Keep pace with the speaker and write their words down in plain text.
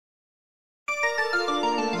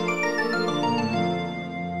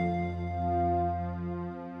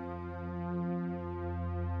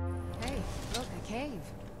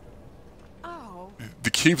The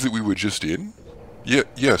cave that we were just in?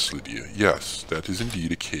 Yes, Lydia, yes, that is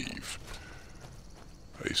indeed a cave.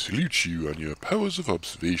 I salute you on your powers of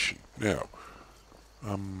observation. Now,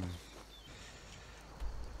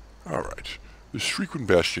 alright. The Shriekwin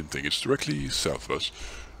Bastion thing, it's directly south of us.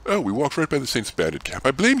 Oh, we walked right by the Saints Bandit camp.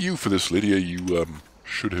 I blame you for this, Lydia. You,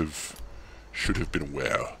 should have been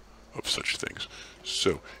aware of such things.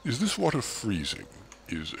 So, is this water freezing?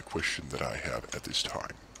 Is a question that I have at this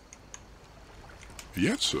time. The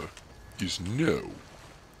answer is no.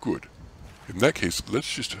 Good. In that case,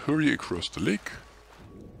 let's just hurry across the lake.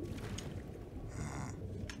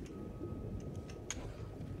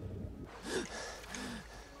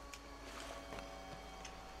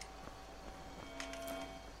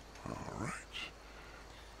 Alright.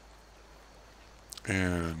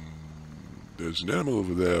 And there's an animal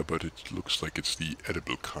over there, but it looks like it's the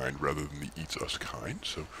edible kind rather than the eats us kind,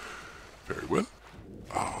 so very well.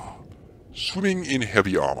 Ah. Swimming in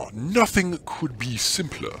heavy armor. Nothing could be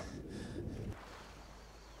simpler.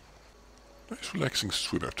 Nice relaxing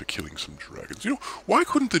swim after killing some dragons. You know, why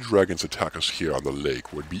couldn't the dragons attack us here on the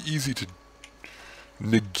lake where it'd be easy to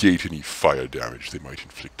negate any fire damage they might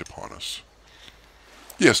inflict upon us?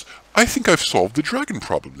 Yes, I think I've solved the dragon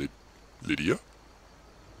problem, Lydia.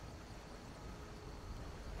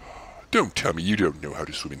 Don't tell me you don't know how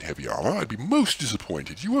to swim in heavy armor. I'd be most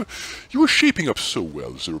disappointed. You were shaping up so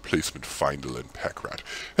well as a replacement Findle and Packrat.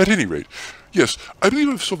 At any rate, yes, I believe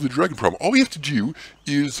I've solved the dragon problem. All we have to do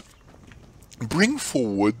is bring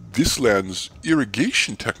forward this land's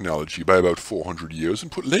irrigation technology by about 400 years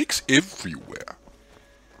and put lakes everywhere.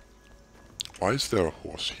 Why is there a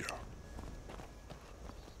horse here?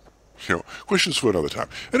 You know, questions for another time.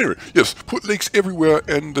 Anyway, yes, put lakes everywhere,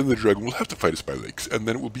 and then the dragon will have to fight us by lakes, and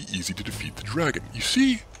then it will be easy to defeat the dragon. You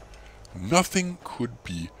see? Nothing could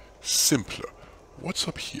be simpler. What's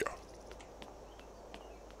up here?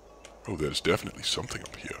 Oh, there's definitely something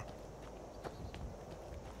up here.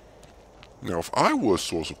 Now, if I were a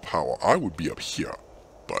source of power, I would be up here.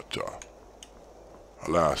 But,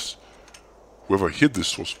 alas, whoever hid this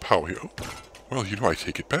source of power here... Oh, well, you know, I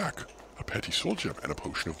take it back. A petty soul gem, and a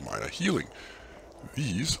potion of minor healing.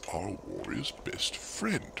 These are a warrior's best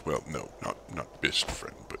friend. Well, no, not best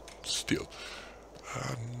friend, but still.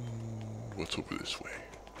 What's over this way?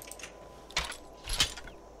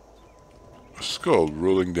 A skull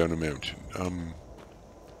rolling down a mountain.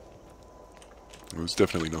 There's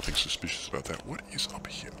definitely nothing suspicious about that. What is up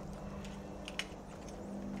here?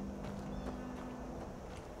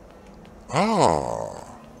 Ah!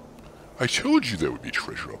 I told you there would be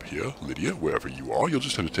treasure up here, Lydia, wherever you are. You'll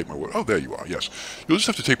just have to take my word. Oh, there you are, yes. You'll just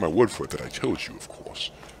have to take my word for it that I told you, of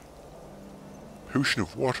course. Potion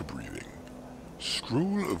of water breathing.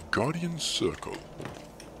 Scroll of Guardian Circle.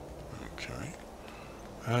 Okay.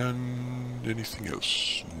 And anything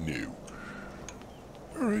else? No.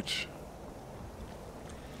 Alright.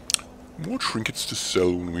 More trinkets to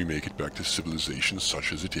sell when we make it back to civilization,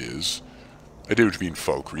 such as it is. I don't mean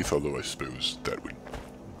Falkreath, although I suppose that would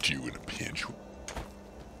do in a pinch.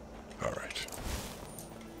 Alright.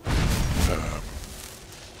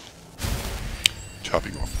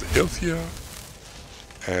 Topping off the health here.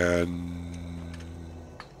 And...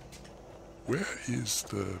 where is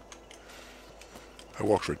the... I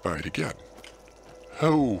walked right by it again.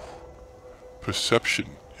 Oh! Perception.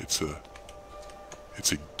 It's a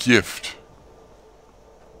gift.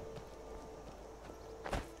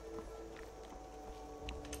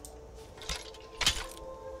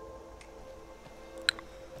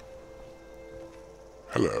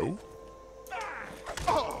 Hello?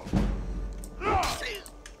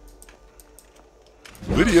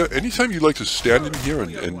 Lydia, anytime you'd like to stand in here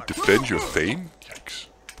and defend your Thane? Yikes.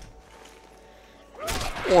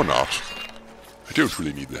 Or not. I don't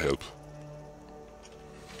really need the help.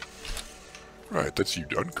 Right, that's you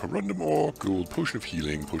done. Corundum ore, gold, potion of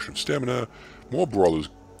healing, potion of stamina, more brawlers,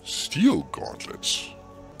 steel gauntlets.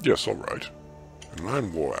 Yes, alright. And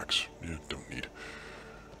iron war axe. Yeah, don't need.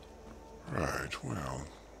 Right, well.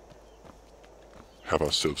 Have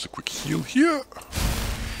ourselves a quick heal here.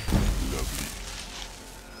 Lovely.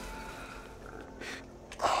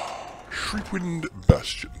 Shriekwin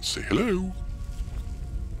Bastion, say hello.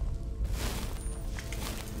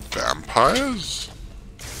 Vampires?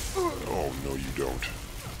 Oh, no you don't.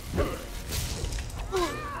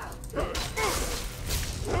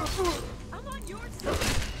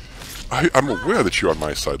 I'm aware that you're on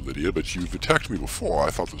my side, Lydia, but you've attacked me before. I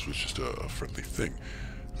thought this was just a friendly thing.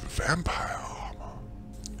 Vampire armor.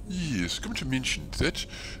 Yes, come to mention that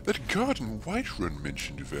guard in Whiterun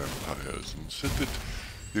mentioned vampires and said that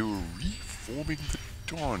they were reforming the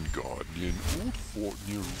Dawn Guard near an old fort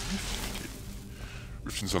near Riften.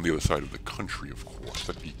 Riften's on the other side of the country, of course.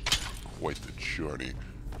 That'd be quite the journey.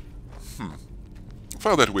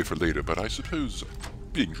 File that away for later, but I suppose,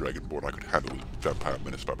 being Dragonborn, I could handle the Vampire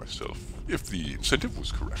Menace by myself. If the incentive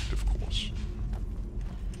was correct, of course.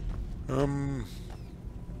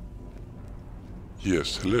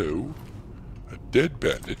 Yes, hello. A dead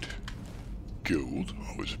bandit. Gold,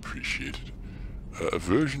 always appreciated.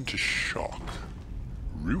 Aversion to shock.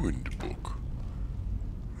 Ruined book.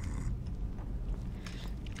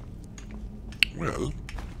 Well,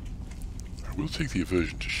 I will take the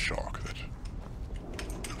aversion to shock. That.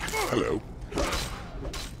 Hello.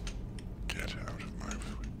 Get out of my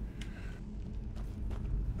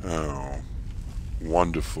way. Oh,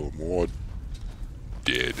 wonderful. More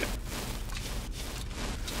dead.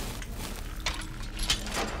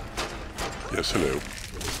 Yes, hello.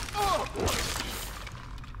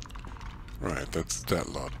 Right, that's that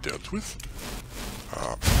lot dealt with.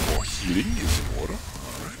 More healing is in order.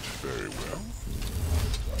 Alright, very well.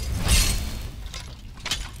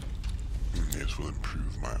 May as well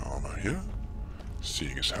improve my armor here.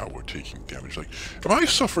 Seeing as how we're taking damage. Like, am I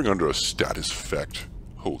suffering under a status effect?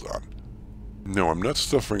 Hold on. No, I'm not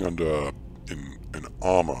suffering under an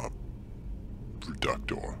armor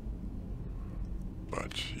reductor.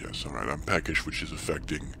 But, yes, alright, I'm peckish, which is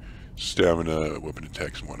affecting stamina, weapon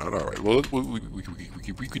attacks, and whatnot. Alright, well,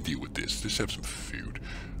 we can deal with this. Let's have some food.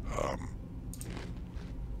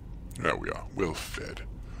 There we are, well fed.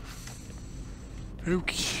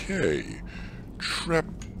 Okay.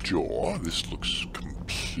 Trapdoor. This looks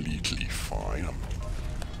completely fine. I'm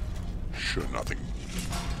sure nothing...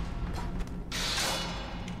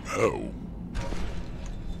 Oh.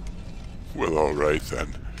 Well, alright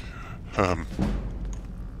then.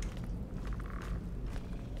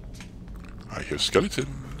 I hear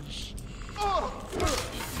skeletons.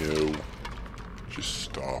 No. Just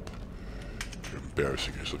stop. You're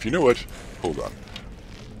embarrassing yourself. You know what? Hold on.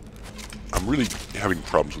 I'm really having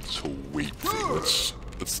problems with this whole weight thing.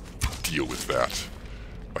 Let's deal with that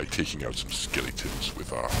by taking out some skeletons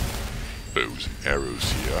with our bows and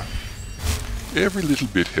arrows here. Every little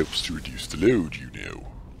bit helps to reduce the load, you know.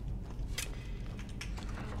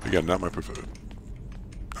 Again, not my preferred.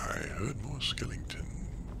 I heard more skeleton.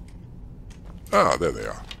 Ah, there they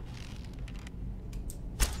are.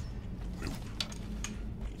 Nope.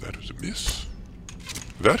 That was a miss.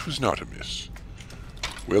 That was not a miss.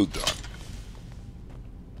 Well done.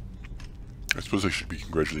 I suppose I should be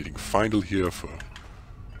congratulating Findle here for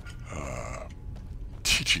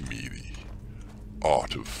teaching me the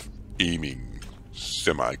art of aiming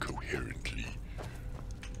semi-coherently.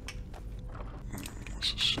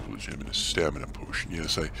 That's a soul gem and a stamina potion.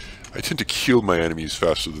 Yes, I tend to kill my enemies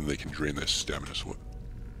faster than they can drain their stamina. So what?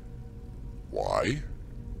 Why?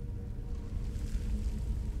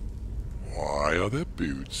 Why are there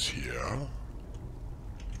boots here?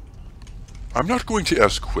 I'm not going to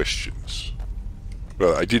ask questions.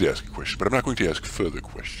 Well, I did ask a question, but I'm not going to ask further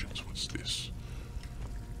questions. What's this?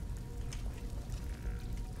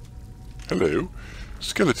 Hello.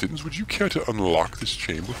 Skeletons, would you care to unlock this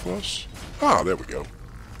chamber for us? Ah, there we go.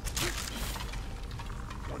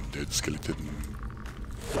 One dead skeleton.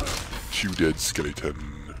 Two dead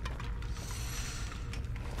skeleton.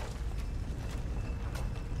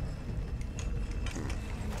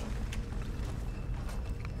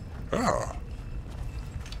 Ah.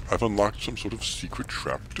 I've unlocked some sort of secret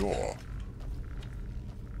trapdoor.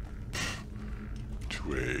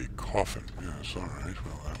 To a coffin. Yes, alright.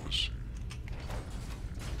 Well, that was...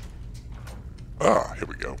 Ah, here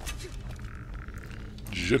we go.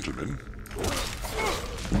 Gentlemen.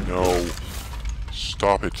 No.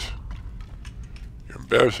 Stop it. You're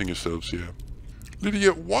embarrassing yourselves here.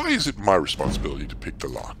 Lydia, why is it my responsibility to pick the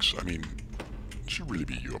locks? I mean, it should really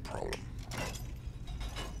be your problem.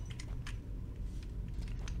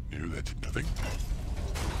 No, that did nothing.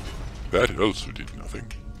 That also did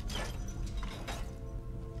nothing.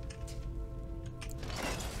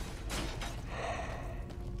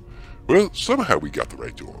 Well, somehow we got the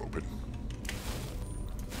right door open.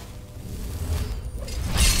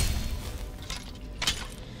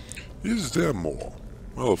 Is there more?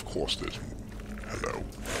 Well, of course there's more. Hello.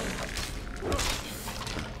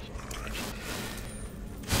 Alright.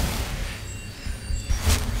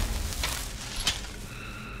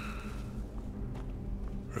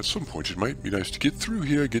 At some point it might be nice to get through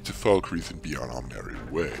here, get to Falkreath, and be on our merry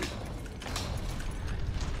way.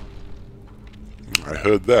 I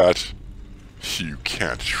heard that. You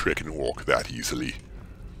can't trek and walk that easily.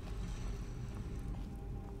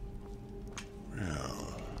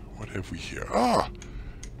 Well, what have we here? Ah!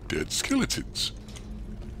 Dead skeletons.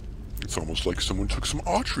 It's almost like someone took some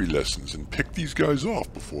archery lessons and picked these guys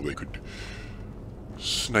off before they could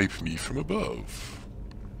snipe me from above.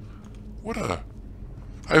 What a...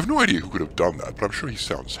 I have no idea who could have done that, but I'm sure he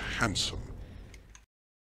sounds handsome.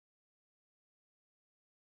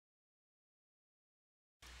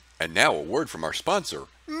 And now a word from our sponsor,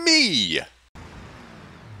 me!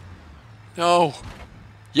 No.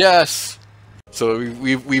 Yes! So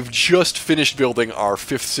we've just finished building our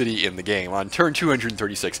 5th city in the game on turn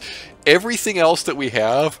 236. Everything else that we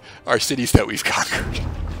have are cities that we've conquered.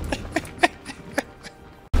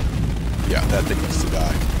 Yeah, that thing needs to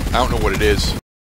die. I don't know what it is.